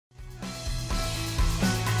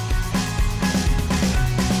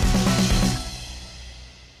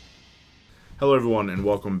Hello, everyone, and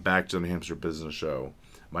welcome back to the New Hampshire Business Show.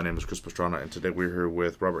 My name is Chris Pastrana, and today we're here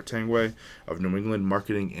with Robert Tangway of New England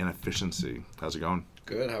Marketing and Efficiency. How's it going?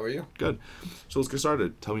 Good. How are you? Good. So let's get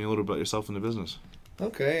started. Tell me a little about yourself and the business.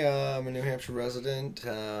 Okay. I'm a New Hampshire resident.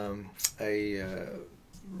 I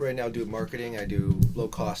right now do marketing. I do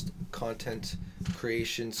low-cost content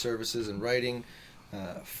creation services and writing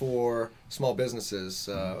for small businesses.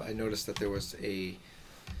 I noticed that there was a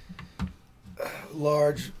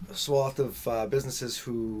large swath of businesses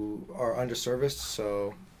who are underserviced,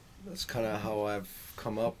 so that's kind of how I've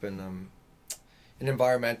come up, and I'm an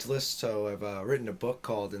environmentalist, so I've written a book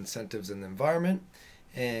called Incentives in the Environment,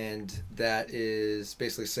 and that is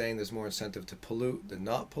basically saying there's more incentive to pollute than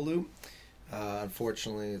not pollute.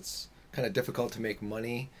 Unfortunately, it's kind of difficult to make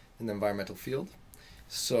money in the environmental field,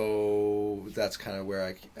 so that's kind of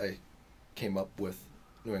where I came up with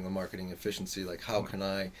New England Marketing Efficiency, like how can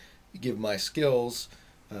I give my skills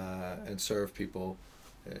and serve people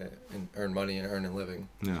and earn money and earn a living.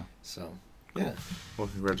 Yeah. So, cool. yeah. Well,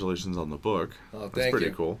 congratulations on the book. Oh, That's thank pretty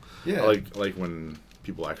you. cool. Yeah. I like when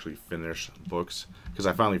people actually finish books, because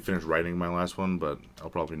I finally finished writing my last one, but I'll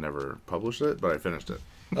probably never publish it, but I finished it.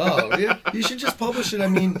 Oh, yeah. You should just publish it. I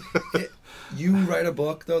mean, you write a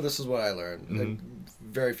book, though, this is what I learned. Mm-hmm.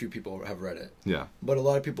 Very few people have read it. Yeah. But a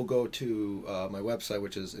lot of people go to my website,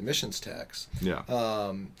 which is emissions tax. Yeah.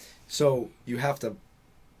 So you have to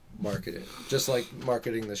market it. Just like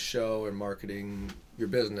marketing the show and marketing your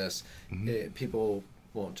business, people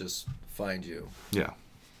won't just find you. Yeah.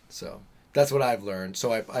 So that's what I've learned.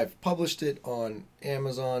 So I've published it on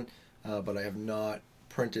Amazon, but I have not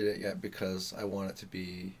printed it yet because I want it to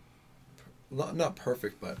be not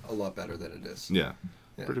perfect, but a lot better than it is. Yeah.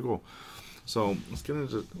 Pretty cool. So let's get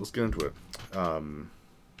into it.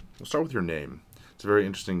 We'll start with your name. It's a very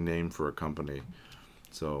interesting name for a company.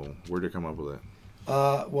 So where did you come up with it?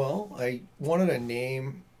 Well, I wanted a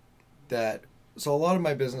name that. So a lot of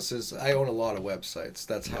my businesses, I own a lot of websites.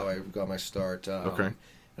 That's how I got my start. Okay. And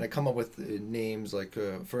I come up with names like,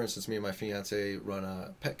 for instance, me and my fiance run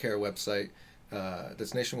a pet care website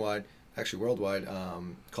that's nationwide, actually worldwide,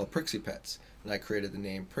 called Prixie Pets. And I created the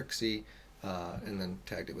name Prixie and then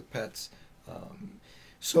tagged it with pets.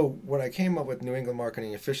 So when I came up with New England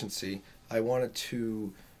Marketing Efficiency, I wanted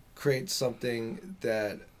to create something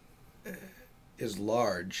that is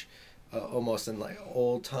large, almost in like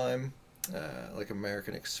old time, like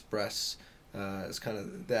American Express. It's kind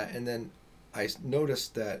of that. And then I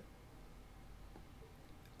noticed that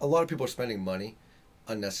a lot of people are spending money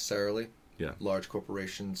unnecessarily. Yeah. Large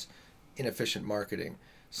corporations, inefficient marketing.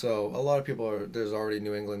 So a lot of people there's already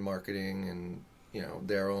New England Marketing, and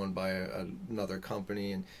they're owned by another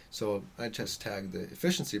company, and so I just tagged the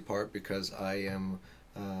efficiency part because I am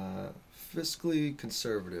fiscally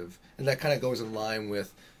conservative, and that kind of goes in line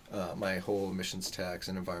with my whole emissions tax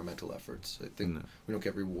and environmental efforts. I think we don't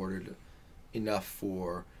get rewarded enough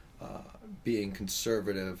for being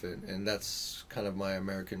conservative, and that's kind of my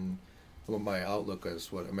my outlook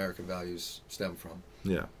as what American values stem from.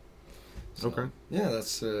 Yeah. So, okay. Yeah,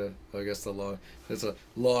 that's I guess it's a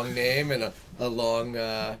long name and a long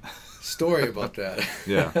story about that.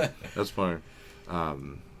 Yeah, that's fine.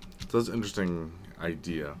 That's an interesting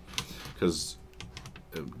idea, because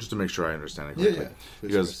just to make sure I understand it correctly,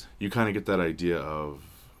 because you kind of get that idea of,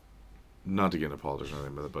 not to get into politics or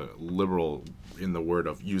anything, but liberal in the word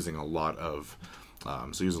of using a lot of.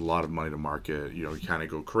 So use a lot of money to market. You kind of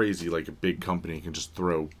go crazy. Like a big company can just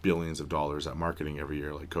throw billions of dollars at marketing every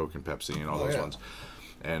year, like Coke and Pepsi and all those ones.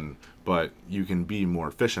 But you can be more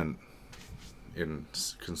efficient and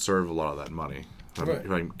conserve a lot of that money. Right.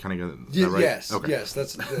 If I kind of get that right? Yes. Okay. Yes.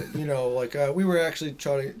 That's like we were actually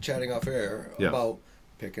chatting off air about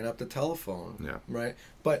picking up the telephone. Yeah. Right.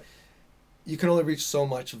 But you can only reach so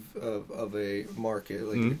much of a market.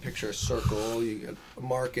 Like you picture a circle, you get a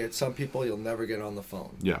market. Some people you'll never get on the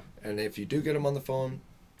phone. Yeah. And if you do get them on the phone,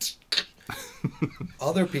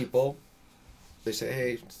 other people, they say,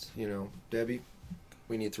 hey, Debbie,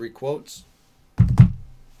 we need 3 quotes.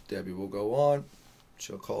 Debbie will go on.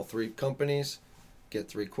 She'll call 3 companies, get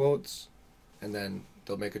 3 quotes, and then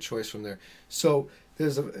they'll make a choice from there. So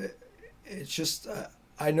it's just.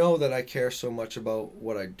 I know that I care so much about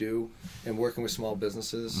what I do and working with small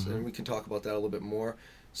businesses, and we can talk about that a little bit more.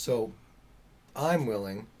 So I'm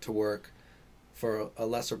willing to work for a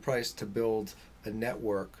lesser price to build a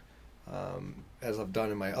network, as I've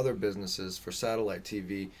done in my other businesses for satellite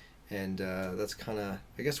TV, and that's kind of,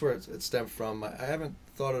 I guess, where it stemmed from. I haven't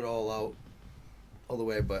thought it all out all the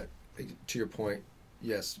way, but to your point,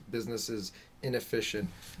 yes, business is inefficient.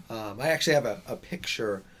 I actually have a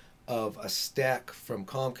picture of a stack from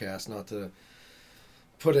Comcast, not to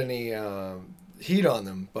put any heat on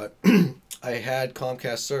them, but I had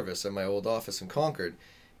Comcast service at my old office in Concord,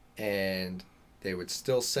 and they would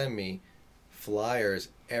still send me flyers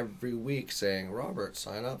every week saying, Robert,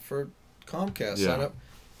 sign up for Comcast, sign up.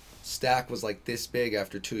 Stack was like this big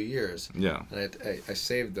after 2 years. Yeah. And I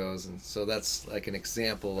saved those, and so that's like an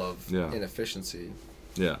example of inefficiency.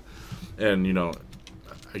 Yeah. And, you know,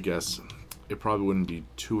 I guess it probably wouldn't be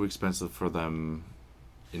too expensive for them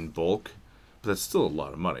in bulk, but that's still a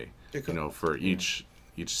lot of money. You know, for each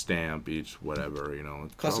stamp, each whatever, you know.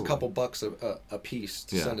 It costs a couple bucks a piece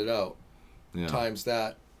to send it out. Yeah. Times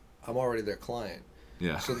that, I'm already their client.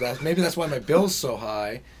 Yeah. So maybe that's why my bill's so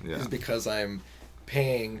high, is because I'm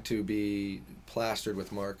paying to be plastered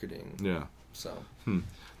with marketing. Yeah. So. This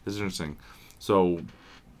is interesting. So,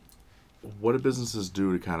 what do businesses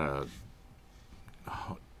do to kind of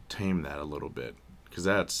tame that a little bit? Because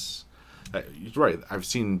that's right. I've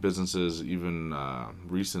seen businesses even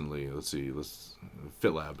recently. Let's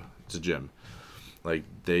FitLab. It's a gym. Like,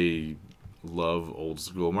 they love old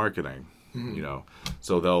school marketing. You know,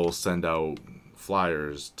 so they'll send out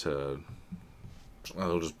flyers to.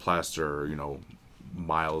 They'll just plaster, you know,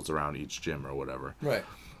 miles around each gym or whatever. Right.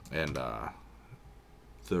 And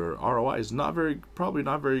their ROI is probably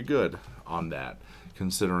not very good on that,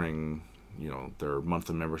 considering, you know, their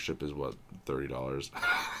monthly membership is what, $30.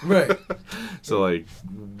 Right. So, like,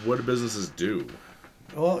 what do businesses do?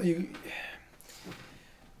 Well, you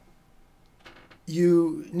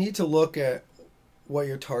need to look at what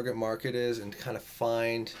your target market is and kind of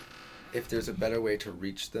find if there's a better way to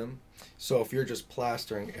reach them. So if you're just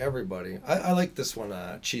plastering everybody, I like this one,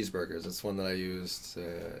 cheeseburgers. It's one that I used,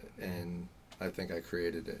 and I think I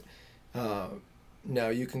created it. Now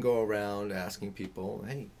you can go around asking people,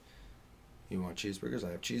 hey, you want cheeseburgers?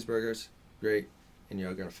 I have cheeseburgers. Great. And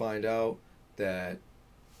you're going to find out that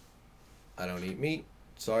I don't eat meat.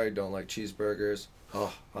 Sorry, don't like cheeseburgers.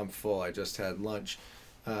 Oh, I'm full. I just had lunch.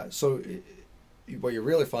 So what you're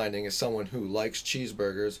really finding is someone who likes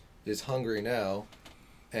cheeseburgers, is hungry now,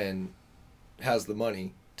 and has the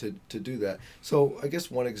money to do that. So I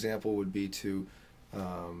guess one example would be to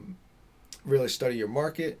really study your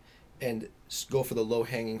market and go for the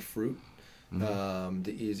low-hanging fruit.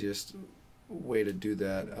 The easiest way to do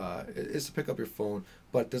that is to pick up your phone.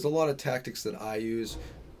 But there's a lot of tactics that I use.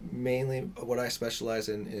 Mainly what I specialize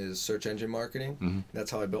in is search engine marketing.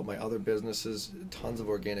 That's how I built my other businesses. Tons of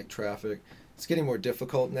organic traffic. It's getting more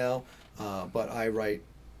difficult now, but I write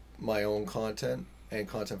my own content and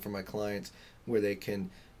content for my clients where they can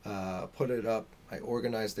put it up. I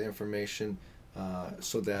organize the information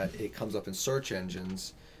so that it comes up in search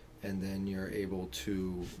engines, and then you're able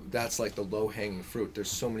to, that's like the low-hanging fruit.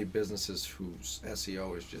 There's so many businesses whose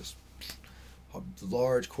SEO is just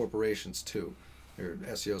large corporations too. Their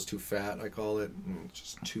SEO is too fat, I call it, and it's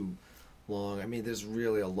just too long. I mean, there's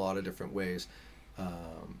really a lot of different ways,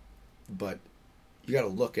 but you got to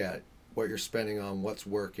look at what you're spending on, what's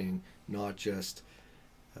working, not just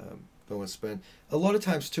go and spend. A lot of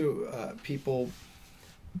times too, people,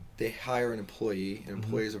 they hire an employee, and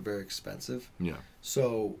employees are very expensive. Yeah.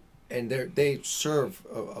 So, and they serve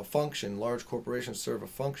a function. Large corporations serve a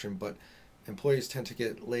function, but employees tend to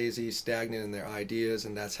get lazy, stagnant in their ideas,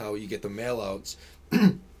 and that's how you get the mail-outs,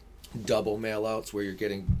 double mail-outs, where you're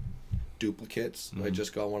getting duplicates. I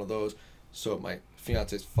just got one of those. So my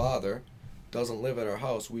fiance's father doesn't live at our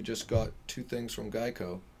house. We just got 2 things from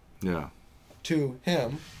Geico. Yeah. To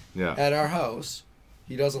him. Yeah. At our house.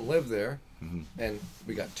 He doesn't live there, and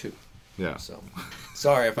we got 2. Yeah. So,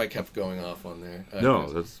 sorry if I kept going off on there.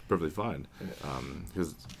 No, that's perfectly fine.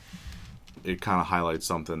 Because it kind of highlights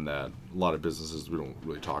something that a lot of businesses we don't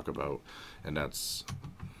really talk about, and that's,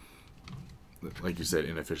 like you said,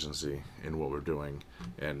 inefficiency in what we're doing.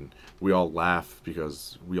 And we all laugh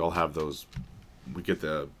because we all have those. We get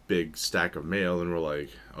the big stack of mail, and we're like,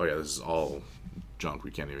 "Oh yeah, this is all junk.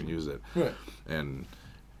 We can't even use it." Right.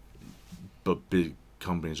 But big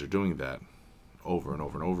companies are doing that over and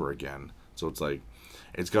over and over again. So it's like,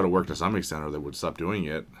 it's got to work to some extent, or they would stop doing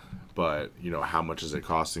it. But you know, how much is it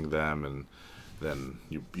costing them? And then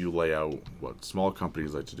you lay out what small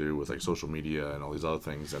companies like to do with like social media and all these other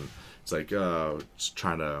things, and it's like just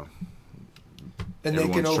trying to. And they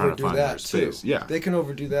can overdo that too. Yeah, they can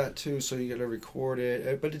overdo that too. So you got to record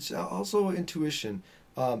it, but it's also intuition.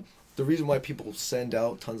 The reason why people send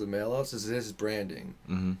out tons of mail-outs is this branding.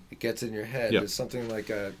 It gets in your head. Yep. It's something like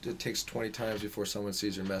it takes 20 times before someone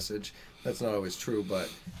sees your message. That's not always true, but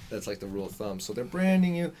that's like the rule of thumb. So they're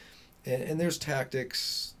branding you, and there's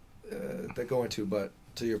tactics that go into. But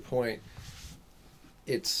to your point,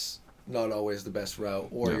 it's not always the best route,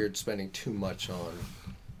 or you're spending too much on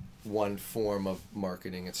one form of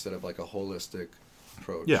marketing instead of like a holistic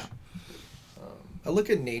approach. Yeah. I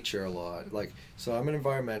look at nature a lot. Like, so I'm an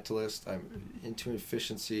environmentalist. I'm into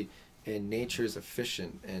efficiency, and nature is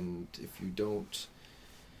efficient. And if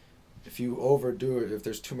you overdo it, if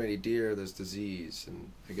there's too many deer, there's disease.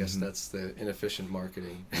 And I guess that's the inefficient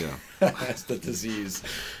marketing. Yeah. That's the disease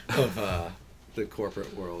of the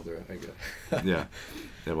corporate world, I guess. Yeah.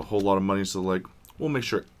 They have a whole lot of money, so like, we'll make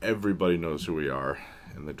sure everybody knows who we are,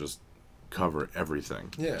 and they just cover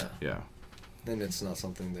everything. Yeah. Yeah. And it's not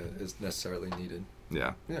something that is necessarily needed.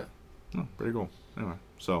 Yeah. Yeah. Oh, pretty cool. Anyway,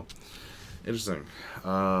 so interesting.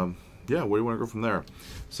 Yeah, where do you want to go from there?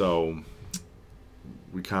 So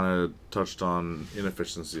we kind of touched on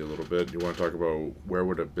inefficiency a little bit. You want to talk about where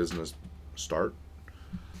would a business start?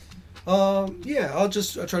 Yeah, I'll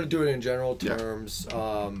try to do it in general terms.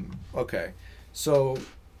 Yeah. Okay, so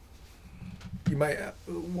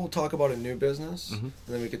we'll talk about a new business, and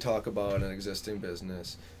then we could talk about an existing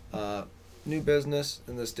business. New business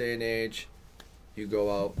in this day and age, you go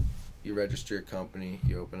out, you register your company,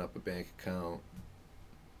 you open up a bank account,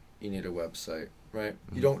 you need a website, right?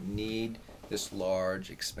 You don't need this large,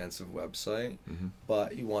 expensive website,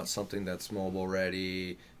 but you want something that's mobile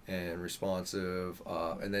ready and responsive,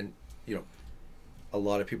 and then, a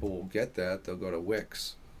lot of people will get that. They'll go to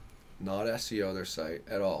Wix, not SEO their site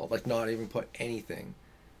at all, like not even put anything.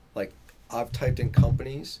 Like, I've typed in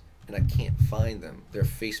companies and I can't find them. Their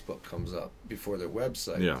Facebook comes up before their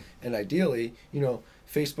website. Yeah. And ideally,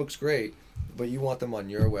 Facebook's great, but you want them on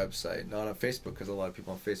your website, not on Facebook, because a lot of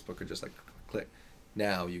people on Facebook are just like, click.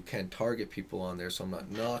 Now you can target people on there, so I'm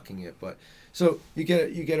not knocking it, but so you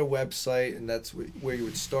get a website, and that's where you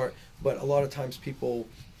would start. But a lot of times people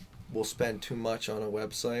will spend too much on a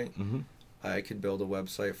website. I could build a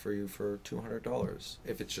website for you for $200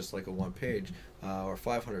 if it's just like a one page, or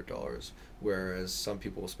 $500, whereas some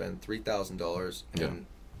people will spend $3,000, and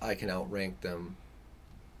I can outrank them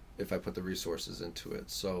if I put the resources into it.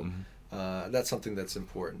 So that's something that's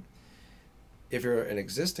important. If you're an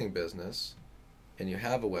existing business and you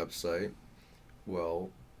have a website, well,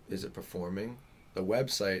 is it performing? The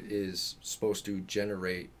website is supposed to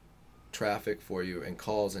generate traffic for you and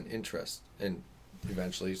calls and interest and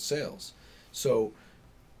eventually sales. So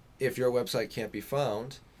if your website can't be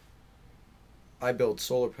found, I build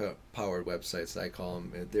solar powered websites. I call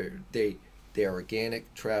them, they're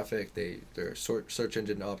organic traffic, they're search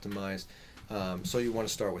engine optimized, so you want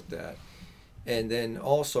to start with that. And then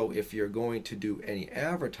also, if you're going to do any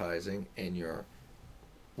advertising and your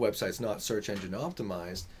website's not search engine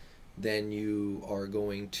optimized, then you are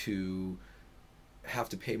going to have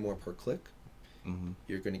to pay more per click.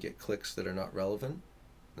 You're going to get clicks that are not relevant.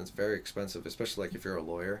 That's very expensive, especially like if you're a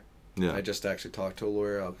lawyer. Yeah. I just actually talked to a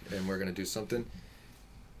lawyer, and we're going to do something.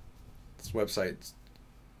 This website,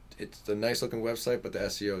 it's a nice looking website, but the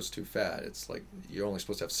SEO is too fat. It's like you're only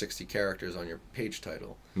supposed to have 60 characters on your page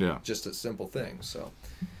title. Yeah. Just a simple thing. So,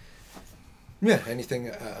 yeah,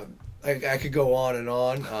 anything. I could go on and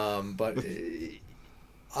on, but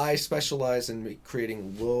I specialize in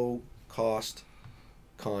creating low cost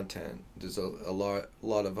content. There's a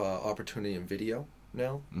lot of opportunity in video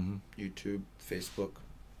now. YouTube, Facebook,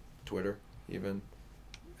 Twitter, even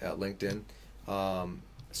at LinkedIn.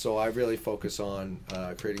 So I really focus on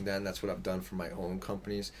creating that, and that's what I've done for my own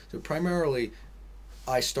companies. So primarily,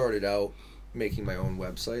 I started out making my own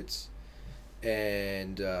websites,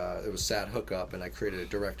 and it was Sat Hookup, and I created a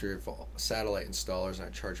directory of satellite installers, and I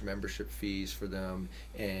charged membership fees for them,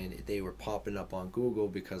 and they were popping up on Google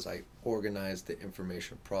because I organized the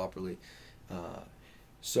information properly.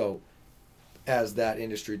 So as that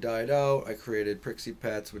industry died out, I created Prixie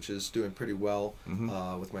Pets, which is doing pretty well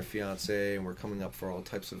with my fiance, and we're coming up for all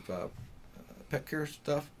types of pet care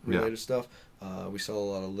stuff, related stuff. We sell a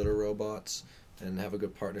lot of litter robots and have a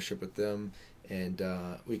good partnership with them, and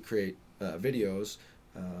we create videos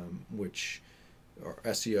which are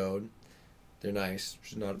SEO'd. They're nice.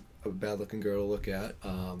 She's not a bad looking girl to look at,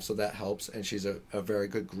 so that helps, and she's a very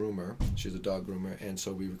good groomer. She's a dog groomer, and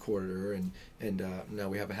so we recorded her, and now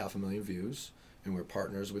we have 500,000 views, and we're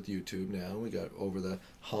partners with YouTube now. We got over the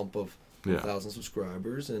hump of 1,000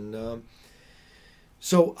 subscribers, and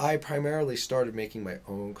so I primarily started making my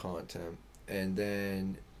own content, and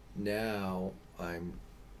then now I'm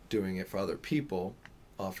doing it for other people,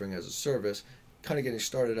 offering as a service. Kind of getting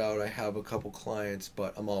started out. I have a couple clients,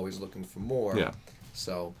 but I'm always looking for more. Yeah.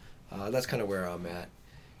 So that's kind of where I'm at.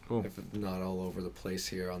 Cool. If not all over the place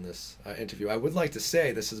here on this interview. I would like to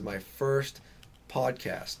say this is my first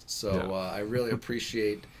podcast, so I really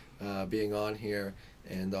appreciate being on here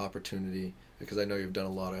and the opportunity, because I know you've done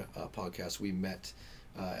a lot of podcasts. We met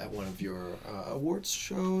at one of your awards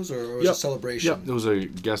shows, or was it a celebration? Yep, it was a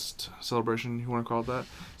guest celebration, you want to call it that.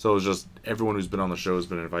 So it was just everyone who's been on the show has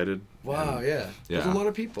been invited. Wow, yeah. There's a lot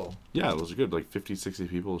of people. Yeah, it was good. Like 50, 60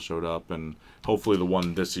 people showed up, and hopefully the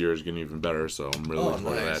one this year is getting even better, so I'm really looking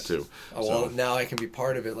forward to that too. Oh, well, now I can be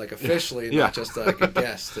part of it, like, officially, not just like a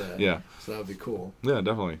guest. Yeah. So that would be cool. Yeah,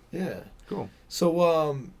 definitely. Yeah. Cool.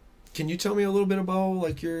 So, can you tell me a little bit about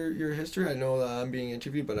like your history? I know that I'm being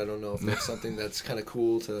interviewed, but I don't know if that's something that's kind of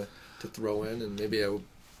cool to throw in, and maybe it will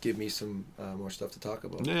give me some more stuff to talk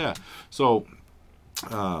about. Yeah. So,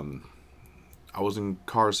 I was in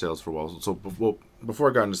car sales for a while. So before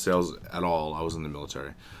I got into sales at all, I was in the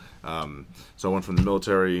military. So I went from the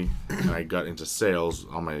military and I got into sales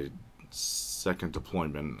on my second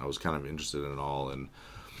deployment. I was kind of interested in it all, and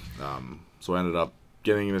so I ended up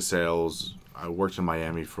getting into sales. I worked in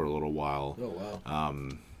Miami for a little while. Oh, wow.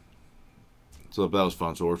 So that was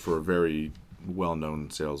fun. So I worked for a very well-known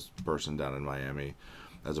salesperson down in Miami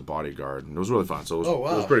as a bodyguard, and it was really fun. So it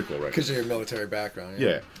was pretty cool, right? Because of your military background.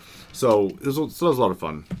 Yeah. So it was a lot of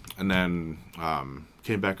fun. And then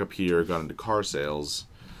came back up here, got into car sales.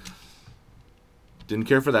 Didn't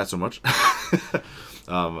care for that so much.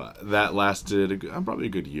 That lasted probably a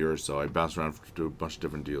good year or so. I bounced around to a bunch of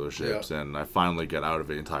different dealerships, and I finally got out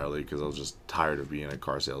of it entirely because I was just tired of being a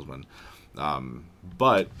car salesman.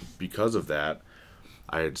 But because of that,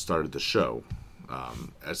 I had started the show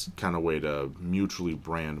as kind of a way to mutually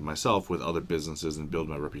brand myself with other businesses and build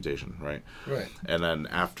my reputation, right? Right. And then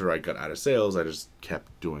after I got out of sales, I just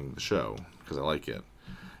kept doing the show because I like it.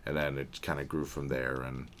 And then it kind of grew from there,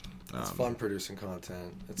 and it's fun producing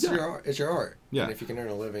content. It's your art. It's your art. Yeah. And if you can earn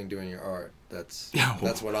a living doing your art, that's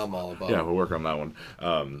what I'm all about. Yeah, we'll work on that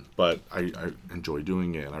one. But I enjoy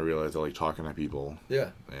doing it, and I realize I like talking to people. Yeah.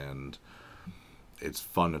 And it's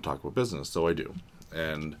fun to talk about business, so I do.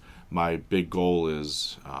 And my big goal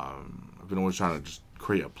is I've been always trying to just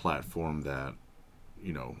create a platform that,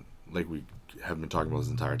 like we have been talking about this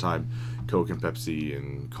entire time, Coke and Pepsi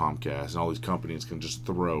and Comcast and all these companies can just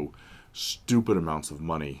throw stupid amounts of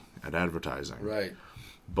money at advertising. Right.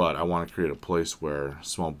 But I want to create a place where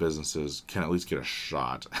small businesses can at least get a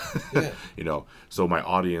shot. Yeah. So my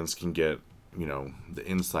audience can get, the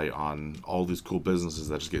insight on all these cool businesses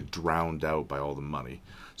that just get drowned out by all the money.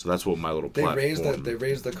 So that's what my little platform... They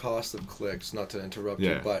raised the cost of clicks, not to interrupt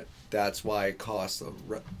you, but that's why it costs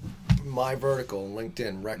my vertical,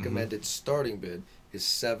 LinkedIn, recommended starting bid is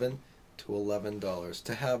 $7 to $11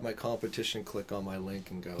 to have my competition click on my link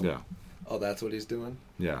and go, oh, that's what he's doing?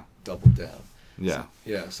 Yeah. Double down. Yeah. So,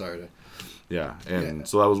 yeah, sorry to... Yeah, and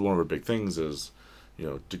so that was one of our big things is,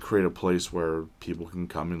 to create a place where people can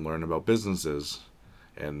come and learn about businesses,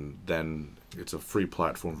 and then it's a free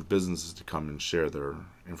platform for businesses to come and share their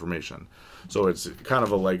information. So it's kind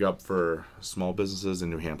of a leg up for small businesses in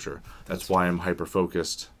New Hampshire. That's why I'm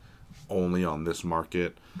hyper-focused only on this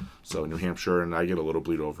market. So New Hampshire, and I get a little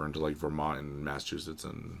bleed over into like Vermont and Massachusetts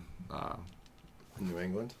and... New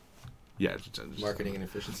England? Yeah. Marketing and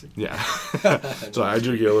efficiency? Yeah. So I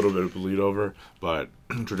do get a little bit of bleed over, but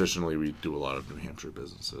traditionally we do a lot of New Hampshire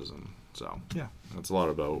businesses. And so, yeah, that's a lot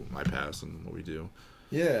about my past and what we do.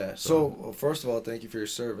 Yeah. So first of all, thank you for your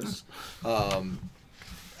service.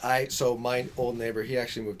 So my old neighbor, he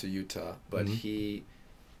actually moved to Utah, but he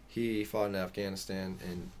fought in Afghanistan,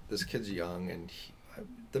 and this kid's young, and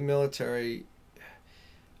the military,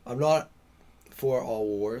 I'm not for all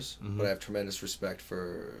wars, but I have tremendous respect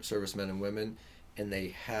for servicemen and women, and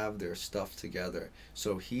they have their stuff together.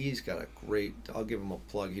 So he's got a great, I'll give him a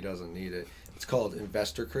plug, he doesn't need it. It's called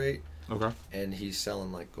Investor Crate. Okay. And he's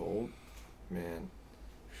selling like gold. Man,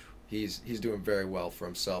 he's doing very well for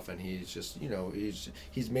himself, and he's just,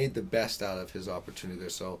 he's made the best out of his opportunity there.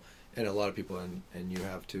 So, and a lot of people, and you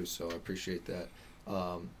have too, so I appreciate that.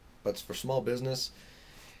 But for small business,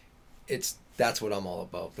 that's what I'm all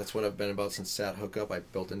about. That's what I've been about since Sat Hookup. I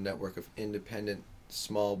built a network of independent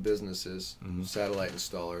small businesses, satellite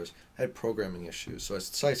installers. I had programming issues. So the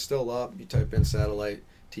site's still up. You type in satellite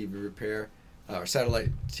TV repair, or satellite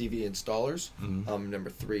TV installers. I'm number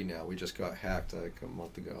 3 now. We just got hacked like a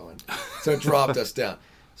month ago, and so it dropped us down.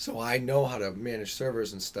 So I know how to manage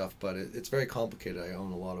servers and stuff, but it's very complicated. I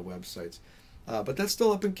own a lot of websites. But that's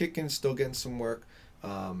still up and kicking, still getting some work.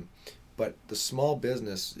 But the small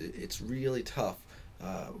business, it's really tough.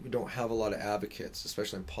 We don't have a lot of advocates,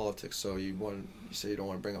 especially in politics. So you say you don't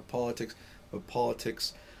want to bring up politics, but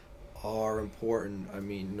politics are important. I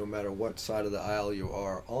mean, no matter what side of the aisle you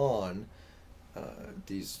are on,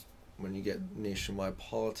 when you get nationwide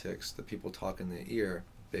politics, the people talk in their ear,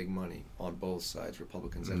 big money on both sides,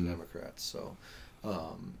 Republicans and Democrats. So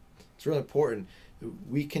It's really important.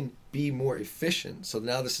 We can be more efficient. So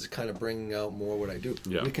now this is kind of bringing out more what I do.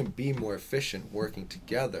 Yeah. We can be more efficient working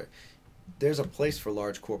together. There's a place for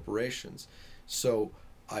large corporations. So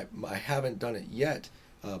I haven't done it yet,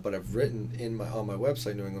 but I've written on my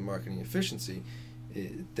website, New England Marketing Efficiency,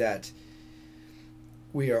 that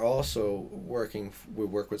we are also we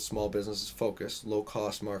work with small businesses focused,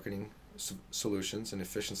 low-cost marketing solutions and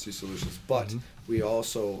efficiency solutions, but we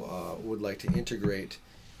also would like to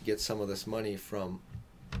get some of this money from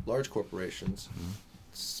large corporations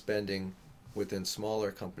spending within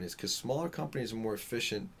smaller companies, because smaller companies are more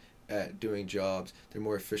efficient at doing jobs. They're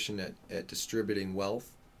more efficient at distributing wealth.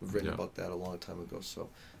 We've written about that a long time ago. So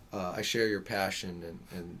I share your passion,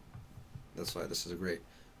 and that's why this is a great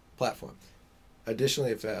platform. Additionally,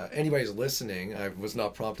 if anybody's listening, I was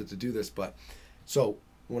not prompted to do this, but so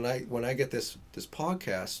when I get this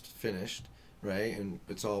podcast finished, right, and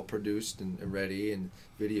it's all produced and ready and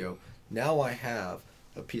video, now I have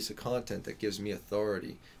a piece of content that gives me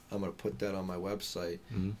authority. I'm going to put that on my website,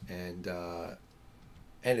 and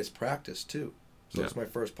it's practice too. So it's my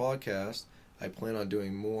first podcast. I plan on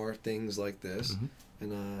doing more things like this,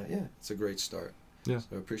 and it's a great start. Yeah,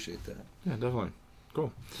 so I appreciate that. Yeah, definitely.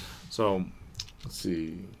 Cool. So let's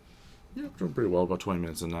see. Yeah, we're doing pretty well. About 20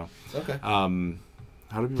 minutes in now. Okay. How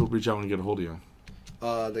do people reach out and get a hold of you?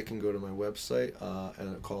 They can go to my website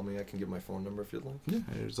and call me. I can give my phone number if you'd like. Yeah,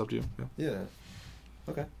 it's up to you. Yeah.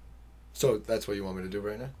 Okay. So that's what you want me to do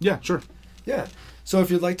right now? Yeah, sure. Yeah. So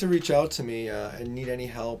if you'd like to reach out to me and need any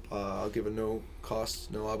help, I'll give a no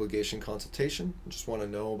cost, no obligation consultation. I just want to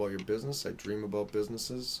know about your business. I dream about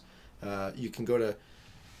businesses. You can go to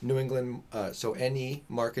New England,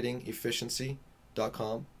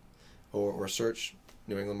 nemarketingefficiency.com or search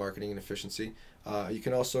New England Marketing and Efficiency. You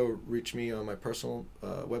can also reach me on my personal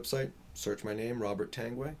website. Search my name, Robert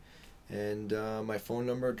Tangway. And my phone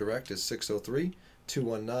number direct is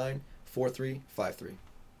 603-219-4353.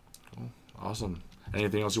 Cool. Awesome.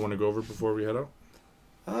 Anything else you want to go over before we head out?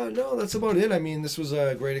 No, that's about it. I mean, this was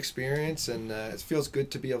a great experience, and it feels good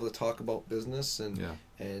to be able to talk about business. And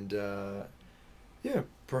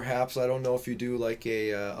perhaps, I don't know if you do like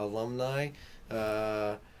a alumni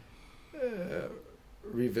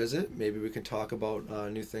revisit. Maybe we can talk about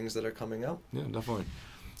new things that are coming out. Yeah, definitely.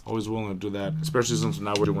 Always willing to do that, especially since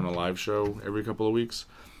now we're doing a live show every couple of weeks.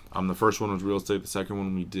 The first one was real estate. The second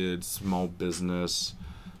one we did small business,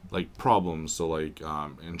 like problems. So like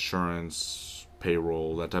insurance,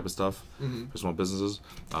 payroll, that type of stuff for small businesses.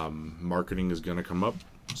 Marketing is going to come up.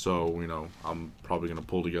 So, I'm probably going to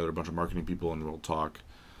pull together a bunch of marketing people and we'll talk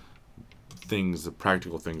the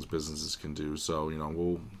practical things businesses can do. So,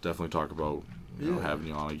 we'll definitely talk about having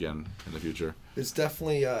you on again in the future. It's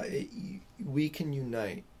definitely we can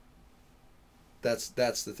unite.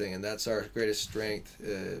 That's the thing, and that's our greatest strength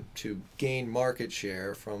to gain market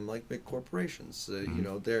share from like big corporations.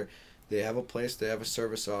 They have a place, they have a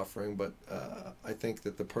service offering, but I think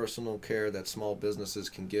that the personal care that small businesses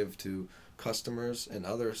can give to customers and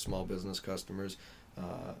other small business customers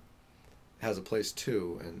has a place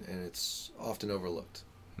too, and it's often overlooked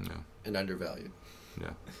and undervalued.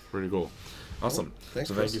 Yeah, pretty cool. Awesome. Well, thanks,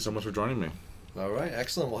 so thank you so much for joining me. All right,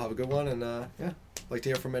 excellent. We'll have a good one, and like to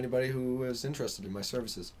hear from anybody who is interested in my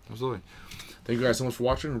services. Absolutely. Thank you guys so much for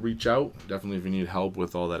watching. Reach out. Definitely if you need help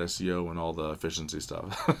with all that SEO and all the efficiency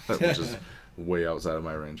stuff, which is way outside of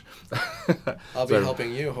my range. I'll be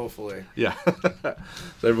helping you, hopefully. Yeah.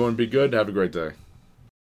 So everyone be good. Have a great day.